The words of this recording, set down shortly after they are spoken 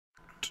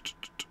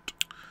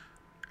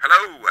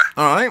Hello.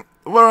 Alright,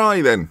 where are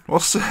you then?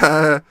 What's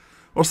the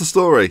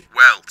story?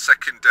 Well,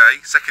 second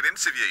day, second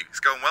interview. It's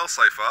going well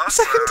so far. A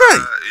second day?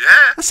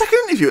 Yeah. A second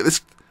interview at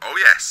this... Oh,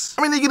 yes.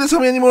 I mean, are you going to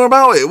tell me any more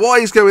about it?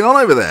 What is going on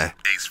over there?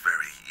 It's very,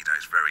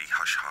 it's very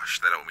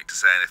hush-hush. They don't want me to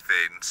say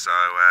anything, so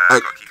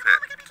I've got to keep it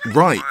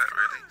right. quiet,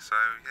 really. So,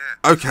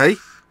 yeah. Okay.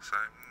 So,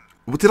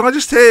 Well, did I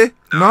just hear?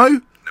 No?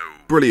 No.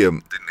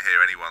 Brilliant. Didn't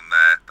hear anyone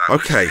there.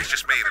 It's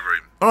just me in the room.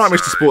 Alright,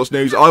 Mr. Sports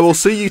News, I will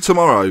see you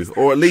tomorrow,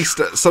 or at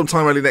least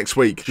sometime early next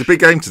week. It's a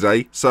big game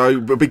today,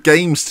 big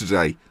games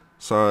today.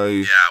 So...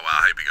 Yeah, well,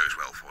 I hope it goes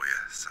well for you.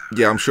 So.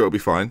 Yeah, I'm sure it'll be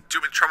fine. Do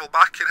you want me to travel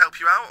back and help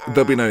you out? Or?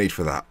 There'll be no need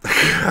for that.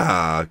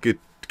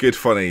 Good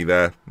funny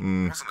there.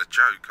 It wasn't a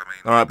joke, I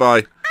mean... Alright,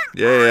 bye.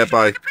 Yeah,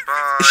 bye.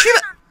 Bye. Is she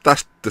that?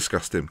 That's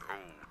disgusting. Oh,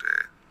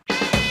 dear.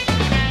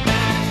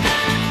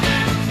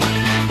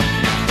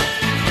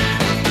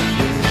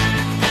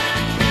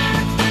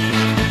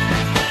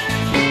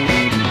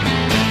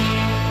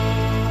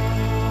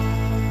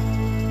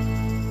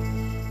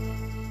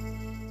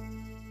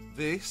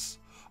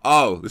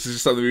 This is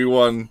just something we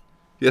won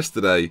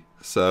yesterday.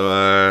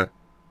 So,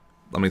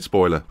 I mean,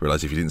 spoiler.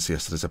 Realise if you didn't see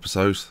yesterday's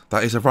episode,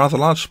 that is a rather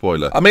large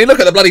spoiler. I mean, look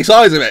at the bloody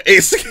size of it.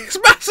 It's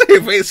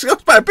massive. It's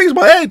about a piece of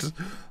my head.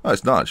 Oh,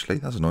 it's not actually.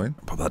 That's annoying.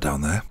 Pop that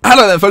down there.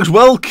 Hello then, folks.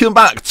 Welcome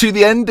back to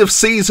the end of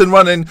season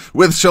running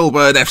with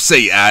Shelburne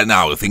FC.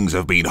 Now, things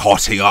have been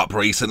hotting up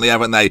recently,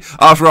 haven't they?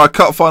 After our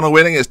cup final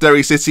winning against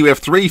Derry City, we have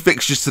 3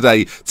 fixtures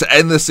today to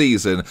end the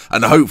season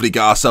and hopefully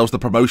get ourselves the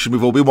promotion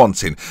we've all been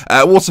wanting.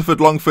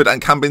 Waterford, Longford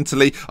and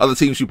Cambintley are the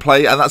teams we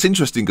play, and that's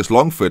interesting because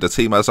Longford, a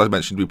team, as I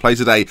mentioned, we play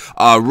today,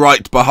 are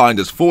right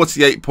behind us.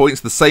 48 points,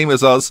 the same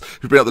as us. If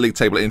you bring up the league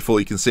table in full,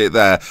 you can see it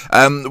there.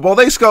 While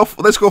they score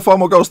far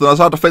more goals than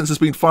us, our defence has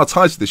been far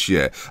tighter this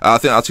year. I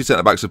think our 2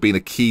 centre-backs have been a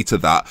key to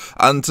that.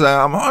 And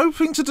I'm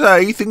hoping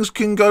today things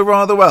can go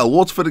rather well.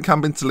 Waterford and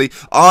Cambintley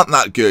aren't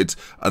that good.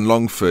 And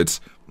Longford...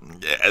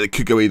 yeah, it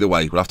could go either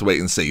way. We'll have to wait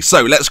and see.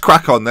 So let's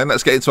crack on then.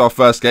 Let's get into our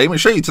first game and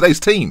show you today's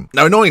team.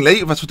 Now, annoyingly,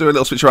 we've had to do a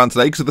little switch around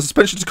today because of the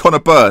suspension to Connor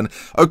Byrne.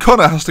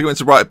 O'Connor has to go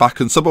into right back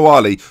and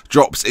Subawali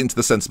drops into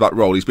the centre-back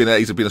role. He's been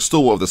a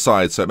stalwart of the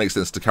side, so it makes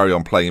sense to carry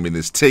on playing him in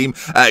this team.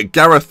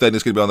 Gareth then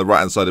is going to be on the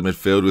right-hand side of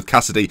midfield with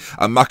Cassidy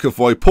and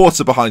McAvoy.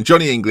 Porter behind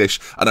Johnny English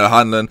and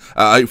O'Hanlon.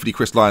 Hopefully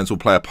Chris Lyons will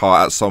play a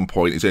part at some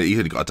point. He's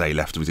only got a day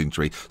left of his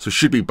injury, so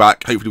should be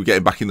back. Hopefully we'll get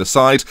him back in the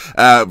side.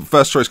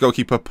 First choice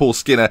goalkeeper Paul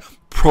Skinner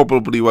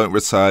probably won't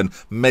return,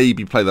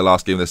 maybe play the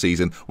last game of the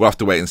season. We'll have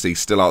to wait and see.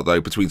 Still out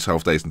though, between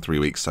 12 days and 3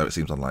 weeks, so it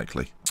seems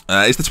unlikely.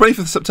 It's the 25th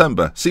of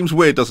September. Seems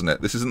weird, doesn't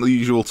it? This isn't the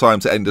usual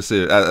time to end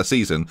a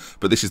season,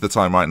 but this is the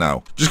time right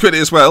now. Just quickly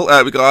as well,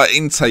 we got our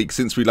intake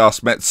since we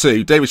last met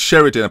too. David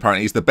Sheridan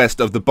apparently is the best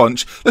of the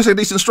bunch. Looks like a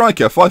decent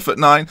striker,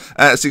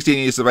 5'9", 16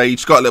 years of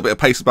age, got a little bit of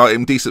pace about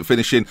him, decent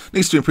finishing,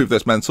 needs to improve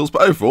those mentals,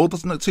 but overall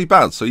doesn't look too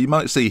bad, so you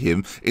might see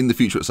him in the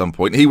future at some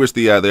point. He was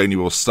the only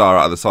real star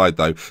out of the side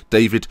though,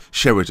 David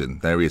Sheridan.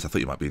 There he is, I thought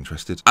you might be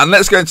interested. And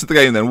let's go into the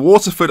game then.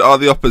 Waterford are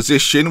the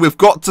opposition. We've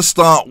got to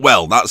start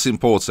well, that's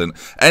important.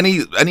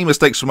 Any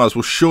mistakes from us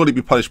will surely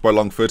be punished by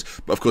Longford,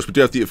 but of course we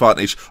do have the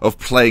advantage of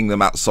playing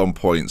them at some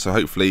point, so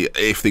hopefully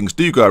if things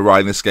do go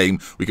awry in this game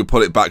we can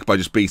pull it back by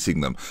just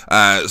beating them.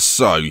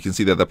 So you can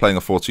see that they're playing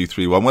a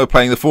 4-2-3-1. We're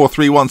playing the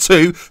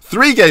 4-3-1-2.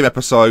 3-game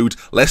episode.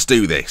 Let's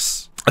do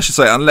this. I should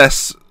say,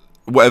 unless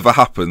whatever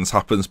happens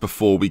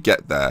before we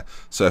get there.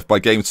 So if by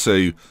game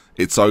 2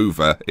 it's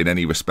over in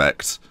any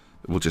respect,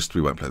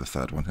 we won't play the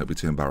third one. It'll be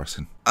too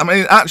embarrassing. I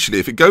mean, actually,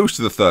 if it goes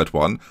to the third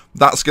one,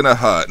 that's going to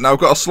hurt. Now, I've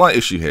got a slight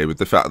issue here with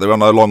the fact that they're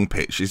on a long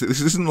pitch. This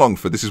isn't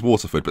Longford, this is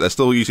Waterford, but they're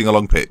still using a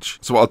long pitch.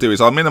 So what I'll do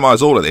is I'll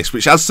minimise all of this,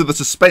 which adds to the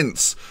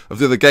suspense of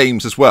the other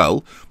games as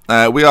well.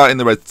 We are in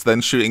the Reds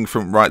then, shooting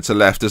from right to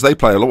left as they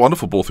play a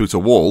wonderful ball through to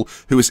Wall,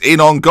 who is in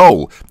on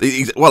goal.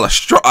 A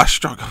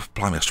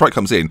strike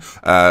comes in.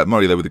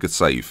 Murray there with a good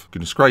save.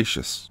 Goodness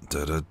gracious.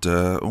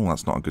 Oh,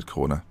 that's not a good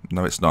corner.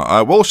 No, it's not.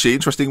 Walshy,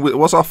 interesting,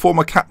 was our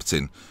former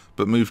captain,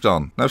 but moved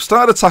on. Now, I've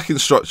started attacking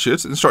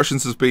structured.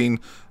 Instructions has been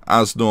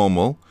as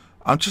normal.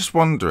 I'm just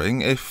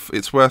wondering if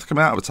it's worth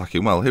coming out of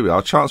attacking. Well, here we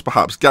are. Chance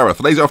perhaps. Gareth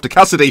lays it off to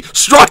Cassidy.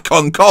 Strike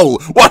on Cole.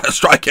 What a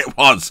strike it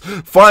was.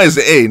 Fires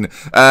it in.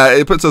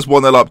 It puts us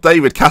 1-0 up.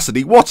 David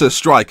Cassidy. What a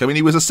strike. I mean,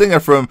 he was a singer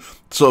from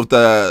sort of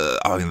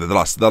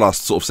the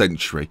last sort of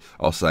century,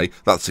 I'll say.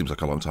 That seems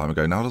like a long time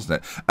ago now,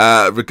 doesn't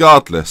it?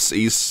 Regardless,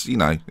 he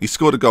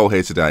scored a goal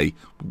here today.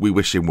 We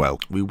wish him well.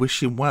 We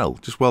wish him well.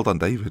 Just well done,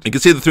 David. You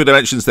can see the 3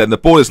 dimensions then. The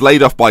ball is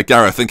laid off by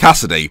Gareth and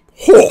Cassidy.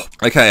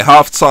 Okay,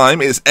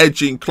 half-time is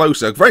edging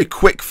closer. Very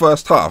quick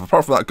first half.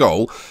 Apart from that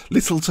goal,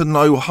 little to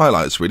no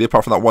highlights, really,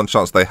 apart from that one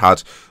chance they had,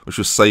 which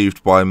was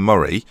saved by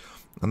Murray.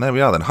 And there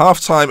we are then.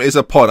 Half-time is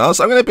upon us.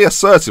 I'm going to be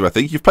assertive, I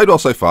think. You've played well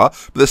so far,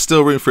 but there's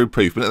still room for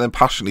improvement, and then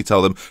passionately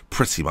tell them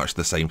pretty much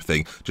the same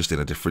thing, just in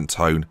a different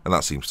tone, and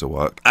that seems to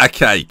work.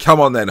 Okay,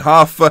 come on then.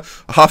 Half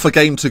a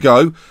game to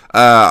go.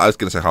 I was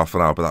going to say half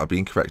an hour, but that would be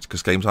incorrect,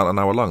 because games aren't an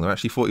hour long. They're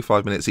actually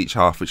 45 minutes each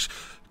half, which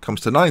comes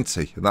to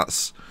 90, and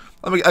that's...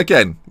 I mean,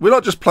 again, we're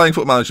not just playing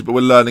Football Manager, but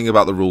we're learning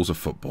about the rules of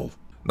football.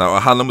 Now,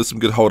 Hanlon with some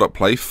good hold-up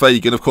play.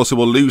 Fagan, of course, who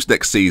will lose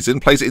next season.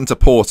 Plays it into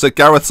Porter.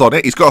 Gareth's on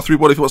it. He's got a through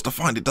ball if he wants to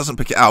find it. Doesn't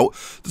pick it out.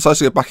 Decides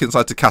to go back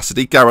inside to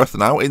Cassidy. Gareth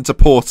now into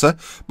Porter.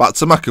 Back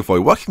to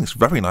McAvoy. Working this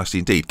very nicely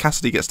indeed.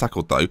 Cassidy gets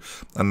tackled, though.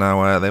 And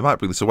now they might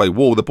bring this away.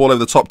 Wall, the ball over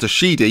the top to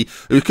Sheedy,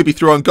 who could be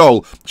through on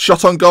goal.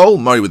 Shot on goal.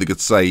 Murray with a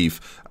good save.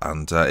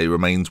 And it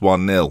remains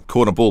 1-0.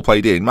 Corner ball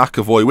played in.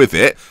 McAvoy with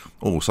it.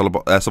 Oh,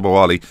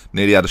 Sabawali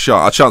nearly had a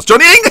shot. A chance.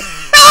 Johnny Ing!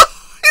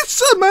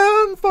 It's a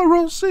man for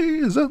all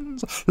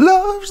seasons,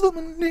 loves them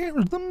and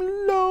leaves them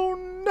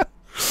alone,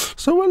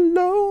 so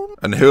alone.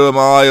 And who am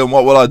I and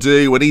what will I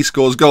do when he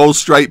scores goals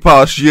straight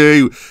past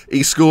you?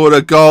 He scored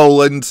a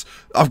goal and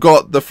I've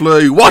got the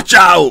flu. Watch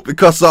out,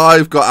 because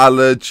I've got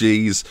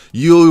allergies.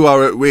 You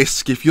are at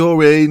risk if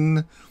you're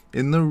in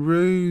the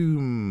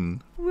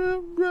room.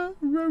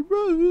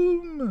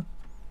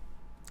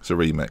 It's a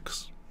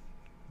remix.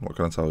 What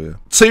can I tell you?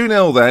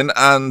 2-0 then,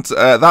 and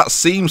that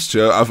seems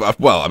to have,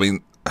 well, I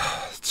mean,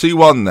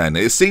 2-1 then.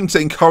 It seemed to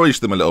encourage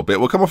them a little bit.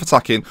 We'll come off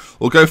attacking.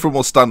 We'll go for a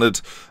more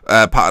standard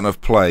pattern of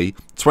play.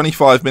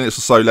 25 minutes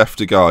or so left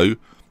to go.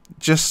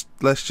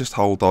 Let's just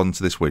hold on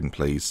to this win,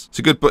 please. It's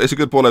a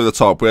good ball over the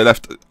top. We're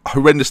left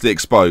horrendously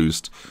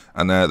exposed,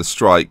 and the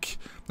strike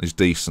is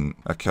decent.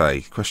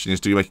 Okay, question is,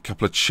 do we make a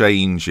couple of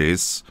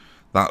changes?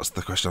 That's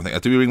the question, I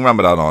think. Do we bring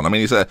Ramadan on? I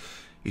mean,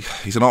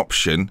 he's an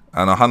option,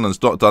 and our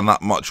Hanlon's not done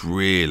that much,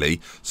 really.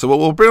 So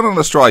we'll bring on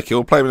the striker.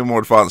 We'll play him in a more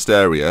advanced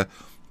area.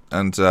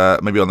 And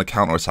maybe on the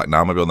counter-attack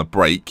now, maybe on the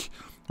break,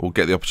 we'll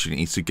get the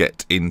opportunity to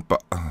get in.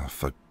 But,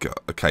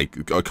 okay,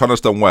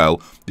 O'Connor's done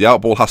well. The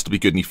outball has to be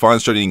good, and he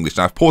finds Johnny English.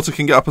 Now, if Porter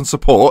can get up and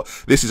support,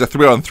 this is a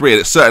 3-on-3,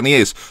 and it certainly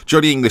is.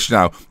 Johnny English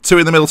now, 2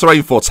 in the middle to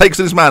aim for, takes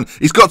in his man.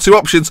 He's got 2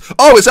 options.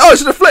 Oh, it's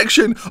a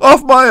deflection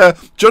off Meyer.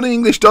 Johnny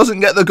English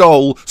doesn't get the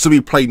goal, so we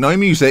play no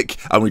music,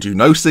 and we do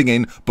no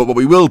singing. But what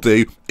we will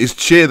do is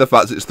cheer the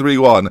fact it's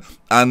 3-1.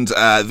 And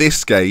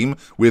this game,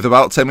 with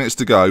about 10 minutes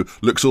to go,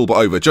 looks all but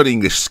over. Johnny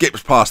English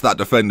skips past that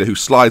defender who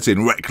slides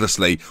in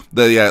recklessly.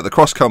 The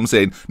cross comes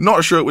in.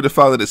 Not sure it would have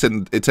found its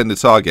intended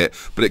target,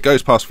 but it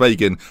goes past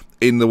Fagan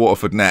in the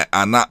Waterford net,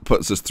 and that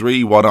puts us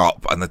 3-1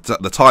 up, and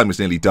the time is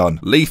nearly done.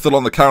 Lethal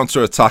on the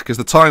counter-attack as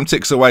the time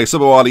ticks away.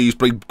 Sabawali, who's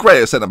been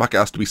great at centre-back, it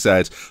has to be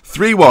said.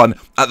 3-1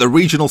 at the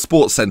Regional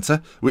Sports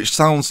Centre, which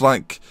sounds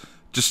like...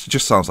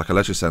 Just sounds like a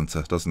leisure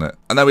centre, doesn't it?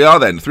 And there we are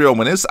then, 3-1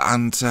 winners,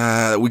 and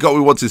we got what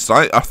we wanted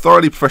tonight. A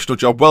thoroughly professional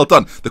job, well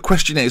done. The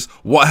question is,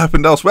 what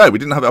happened elsewhere? We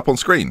didn't have it up on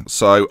screen.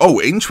 So,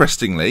 oh,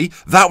 interestingly,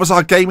 that was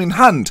our game in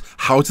hand.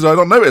 How did I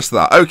not notice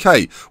that?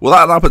 Okay, well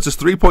that now puts us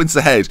 3 points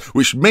ahead,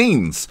 which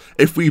means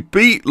if we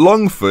beat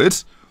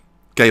Longford,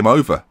 game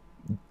over.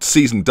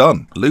 Season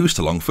done. Lose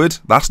to Longford?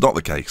 That's not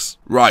the case.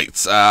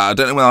 Right, I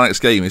don't know when our next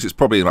game is. It's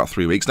probably in about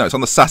 3 weeks. No, it's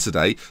on the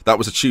Saturday. That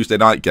was a Tuesday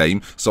night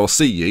game, so I'll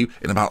see you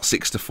in about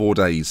 6 to 4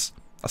 days.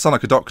 I sound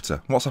like a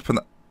doctor. What's happened?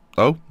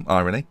 Oh,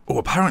 irony. Oh,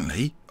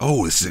 apparently.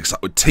 Oh, this is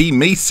exciting. Team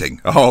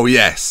meeting. Oh,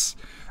 yes.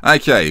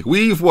 Okay,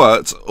 we've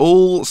worked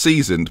all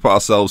season to put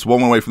ourselves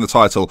one way from the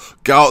title.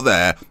 Go out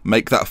there,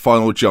 make that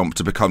final jump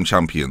to become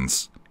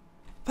champions.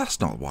 That's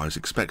not what I was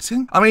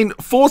expecting. I mean,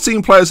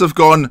 14 players have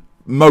gone...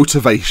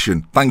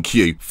 motivation, thank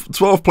you.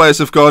 12 players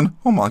have gone,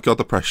 oh my god,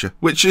 the pressure,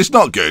 which is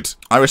not good.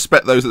 I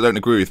respect those that don't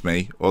agree with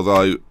me,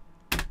 although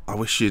I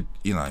wish you'd,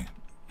 you know,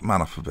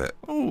 man up a bit.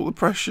 Oh, the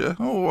pressure.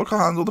 Oh, I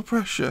can't handle the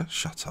pressure.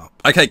 Shut up.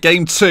 Okay,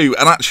 game 2,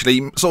 and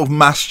actually, sort of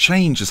mass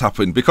change has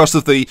happened because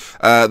of the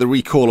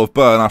recall of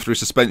Byrne after his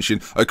suspension.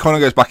 O'Connor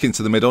goes back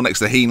into the middle next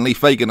to Heenley.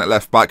 Fagan at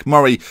left back.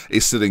 Murray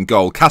is still in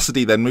goal.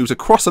 Cassidy then moves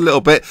across a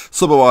little bit.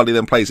 Subawali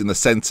then plays in the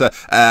centre.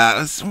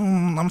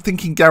 I'm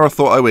thinking Gareth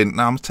or Owen.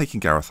 No, I'm taking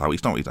Gareth out.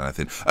 He's not really done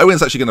anything.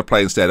 Owen's actually going to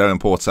play instead. Owen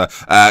Porter.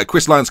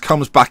 Chris Lyons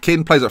comes back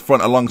in, plays up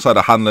front alongside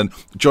a Hanlon.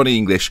 Johnny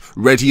English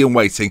ready and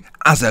waiting,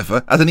 as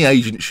ever, as any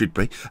agent should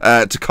be,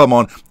 to come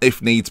on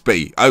if needs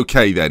be.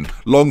 Okay then,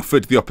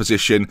 Longford the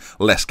opposition,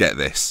 let's get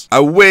this.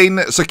 A win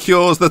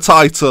secures the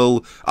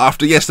title.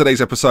 After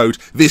yesterday's episode,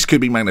 this could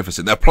be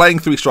magnificent. They're playing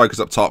 3 strikers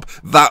up top.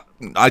 That,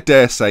 I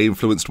dare say,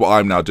 influenced what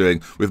I'm now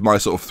doing with my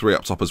sort of 3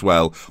 up top as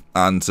well.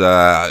 And,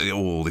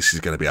 oh, this is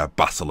going to be a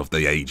battle of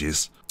the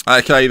ages.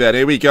 Okay then,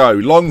 here we go.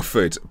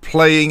 Longford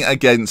playing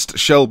against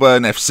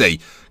Shelburne FC.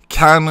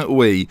 Can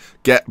we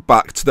get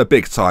back to the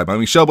big time? I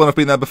mean, Shelburne have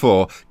been there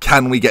before.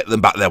 Can we get them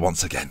back there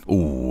once again?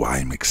 Ooh,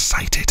 I'm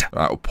excited.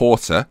 Right, well,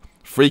 Porter.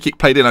 Free kick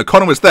played in.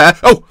 O'Connor was there.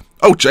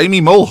 Oh, Jamie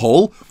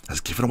Mulhall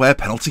has given away a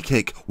penalty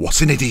kick.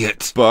 What an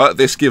idiot. But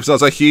this gives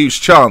us a huge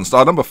chance.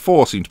 Our number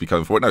 4 seems to be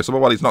coming for it. No,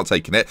 Somewali's not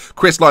taking it.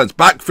 Chris Lyons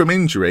back from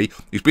injury.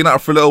 He's been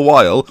out for a little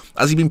while.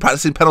 Has he been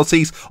practicing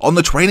penalties on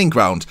the training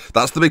ground?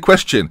 That's the big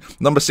question.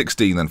 Number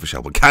 16 then for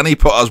Shelburne. Can he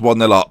put us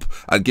 1-0 up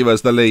and give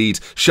us the lead?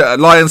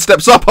 Lyons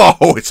steps up.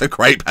 Oh, it's a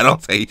great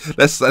penalty.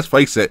 Let's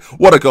face it.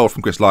 What a goal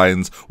from Chris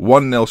Lyons.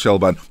 1-0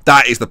 Shelburne.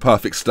 That is the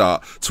perfect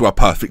start to a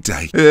perfect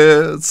day.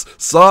 It's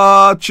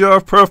such a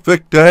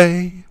perfect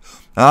day.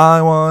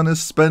 I want to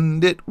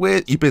spend it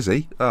with... You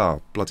busy?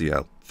 Oh, bloody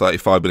hell.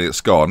 35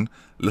 minutes gone.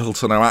 Little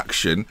to no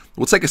action.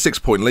 We'll take a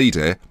 6-point lead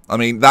here. I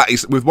mean, that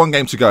is... With 1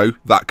 game to go,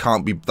 that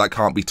can't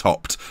be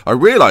topped. I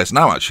realise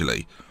now,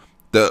 actually,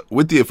 that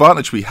with the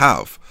advantage we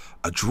have,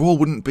 a draw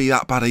wouldn't be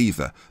that bad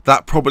either.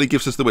 That probably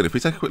gives us the win. If we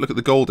take a quick look at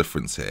the goal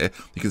difference here,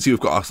 you can see we've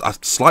got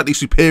a slightly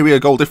superior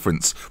goal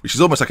difference, which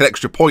is almost like an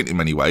extra point in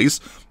many ways,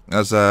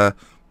 as, well,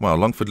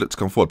 Longford looked to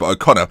come forward, but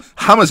O'Connor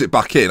hammers it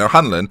back in.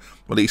 O'Hanlon,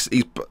 well, he's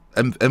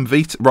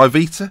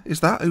Rivita, is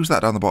that? Who's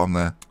that down the bottom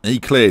there? He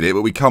cleared it,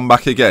 but we come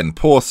back again.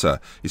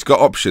 Porter, he's got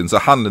options.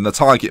 O'Hanlon, the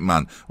target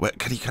man. Where,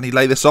 can he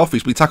lay this off?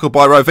 He's been tackled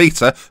by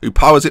Rivita, who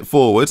powers it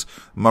forward.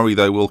 Murray,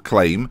 though, will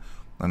claim.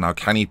 And now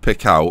can he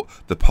pick out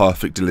the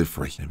perfect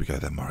delivery? Here we go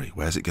then, Murray.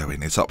 Where's it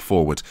going? It's up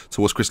forward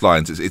towards Chris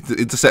Lyons. It's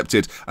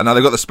intercepted. And now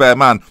they've got the spare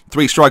man.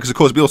 3 strikers, of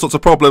course, be all sorts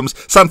of problems.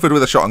 Sanford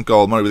with a shot on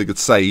goal. Murray with a good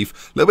save.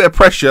 A little bit of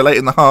pressure late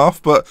in the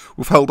half, but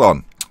we've held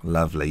on.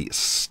 Lovely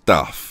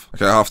stuff.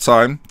 Okay, half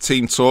time.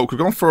 Team talk. We've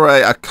gone for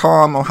a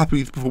calm, I'm happy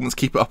with the performance,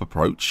 keep it up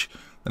approach.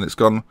 And it's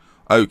gone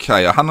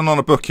okay. O'Hanlon on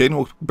a booking.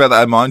 We'll bear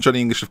that in mind.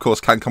 Johnny English, of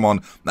course, can come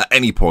on at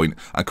any point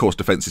and cause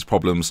defence's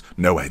problems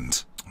no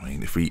end. I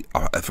mean, if we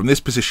from this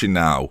position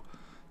now,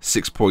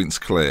 6 points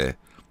clear.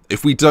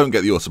 If we don't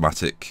get the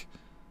automatic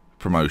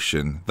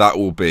promotion, that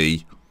will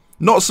be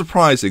not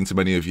surprising to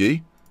many of you,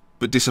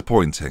 but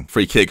disappointing.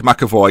 Free kick,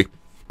 McAvoy.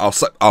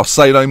 I'll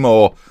say no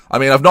more. I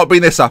mean, I've not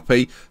been this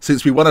happy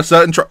since we won a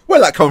certain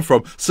where'd that come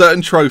from?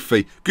 Certain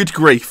trophy. Good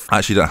grief. I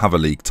actually don't have a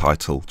league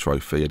title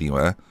trophy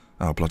anywhere.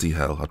 Oh, bloody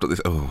hell. I've got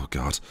this. Oh,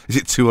 God. Is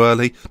it too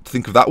early to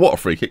think of that? What a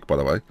free kick, by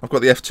the way. I've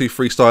got the F2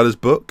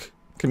 Freestylers book.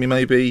 Can we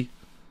maybe...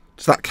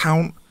 Does that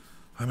count?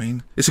 I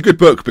mean, it's a good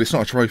book, but it's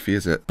not a trophy,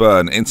 is it?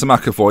 Burn into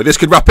McAvoy. This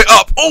could wrap it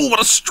up. Oh,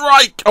 what a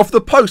strike! Off the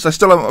post. I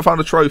still haven't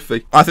found a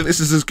trophy. I think this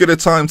is as good a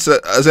time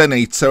as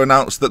any to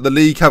announce that the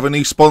league have a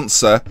new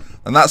sponsor,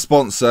 and that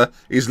sponsor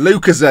is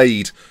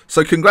Lucozade.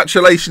 So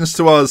congratulations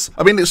to us.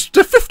 I mean, it's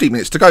 50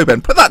 minutes to go,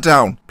 Ben. Put that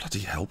down.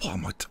 Bloody hell,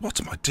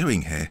 what am I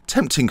doing here?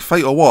 Tempting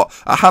fate or what?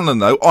 Hanlon,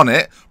 though, on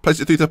it.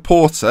 Plays it through to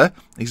Porter.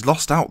 He's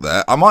lost out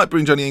there. I might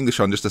bring Johnny English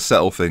on just to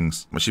settle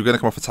things. Actually, we're going to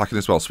come off attacking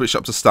as well. Switch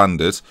up to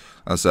standard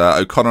as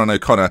O'Connor and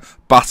O'Connor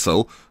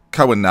battle.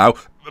 Cohen now.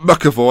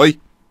 McAvoy.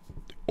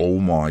 Oh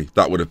my,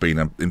 that would have been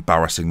an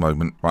embarrassing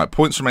moment. Right,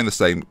 points remain the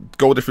same.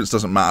 Goal difference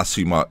doesn't matter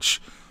too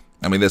much.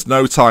 I mean, there's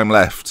no time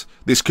left.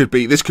 This could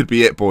be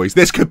it, boys.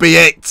 This could be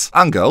it.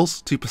 And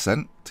girls,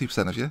 2%.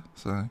 2% of you.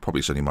 So probably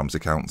it's on your mum's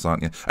accounts,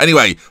 aren't you?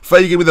 Anyway,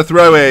 Fagan with a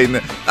throw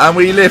in, and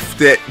we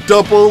lift it.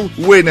 Double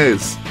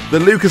winners. The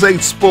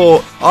Lucozade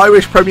Sport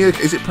Irish Premier.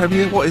 Is it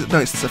Premier? What is it? No,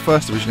 it's the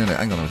first division, isn't it?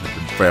 Hang on a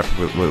second. Fair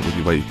with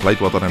the way you played.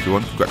 Well done,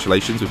 everyone.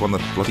 Congratulations. We've won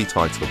the bloody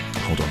title.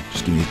 Hold on.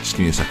 Just give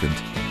me a second.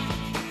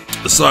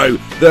 So,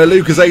 the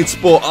Lucozade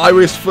Sport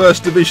Irish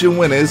First Division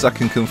winners, I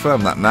can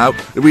confirm that now.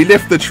 We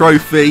lift the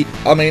trophy.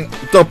 I mean,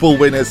 double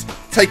winners.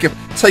 Take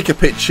a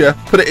picture,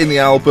 put it in the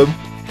album.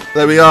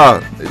 There we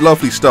are.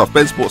 Lovely stuff.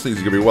 Ben Sports News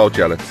is going to be well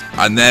jealous.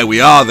 And there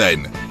we are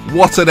then.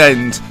 What an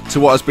end to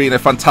what has been a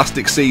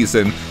fantastic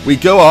season. We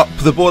go up,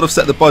 the board have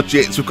set the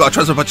budgets. We've got a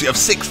transfer budget of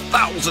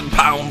 £6,000.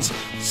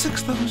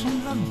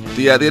 £6,000?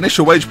 The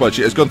initial wage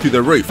budget has gone through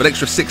the roof. An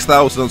extra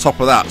 £6,000 on top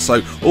of that.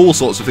 So all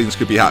sorts of things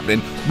could be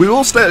happening. We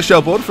will stay at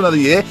Shelbourne for another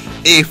year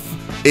if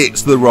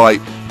it's the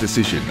right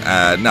decision.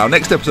 Now,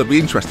 next episode will be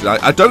interesting.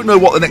 I don't know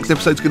what the next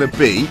episode's going to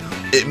be.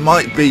 It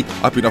might be,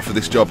 I've been offered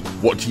this job.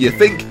 What do you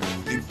think?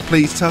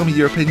 Please tell me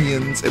your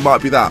opinions. It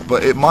might be that,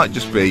 but it might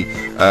just be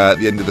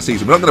the end of the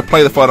season. We're not going to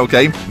play the final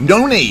game.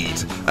 No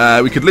need.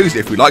 We could lose it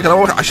if we like. And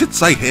I should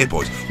say here,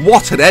 boys,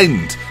 what an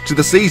end to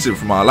the season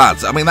from our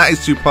lads. I mean, that is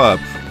superb.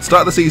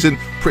 Start of the season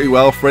pretty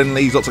well,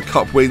 friendlies, lots of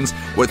cup wins.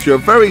 Went through a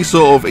very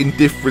sort of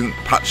indifferent,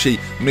 patchy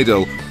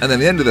middle. And then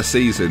the end of the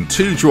season,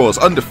 2 draws,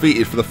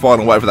 undefeated for the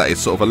final, whatever that is,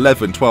 sort of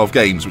 11, 12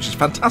 games, which is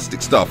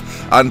fantastic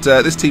stuff. And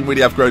this team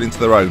really have grown into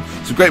their own.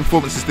 Some great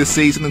performances this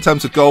season in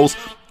terms of goals.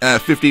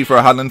 15 for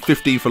O'Hanlon,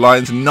 15 for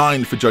Lyons,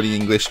 9 for Johnny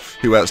English,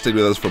 who stayed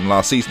with us from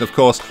last season, of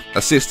course.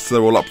 Assists,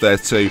 they're all up there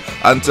too.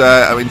 And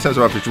I mean, in terms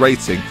of average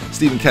rating,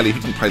 Stephen Kelly,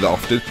 who didn't play that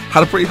often,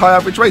 had a pretty high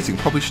average rating.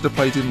 Probably should have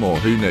played in more,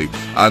 who knew?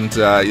 And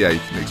yeah, you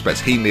can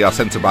expect Heenley, our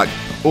centre-back,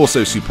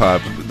 also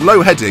superb.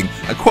 Low heading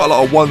and quite a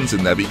lot of ones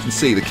in there, but you can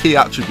see the key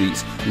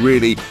attributes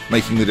really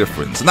making the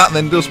difference. And that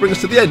then does bring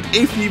us to the end.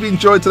 If you've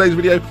enjoyed today's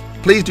video,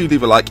 please do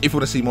leave a like. If you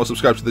want to see more,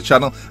 subscribe to the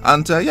channel.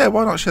 And yeah,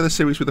 why not share the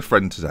series with a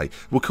friend today?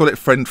 We'll call it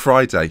Friend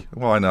Friday.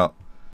 Why not?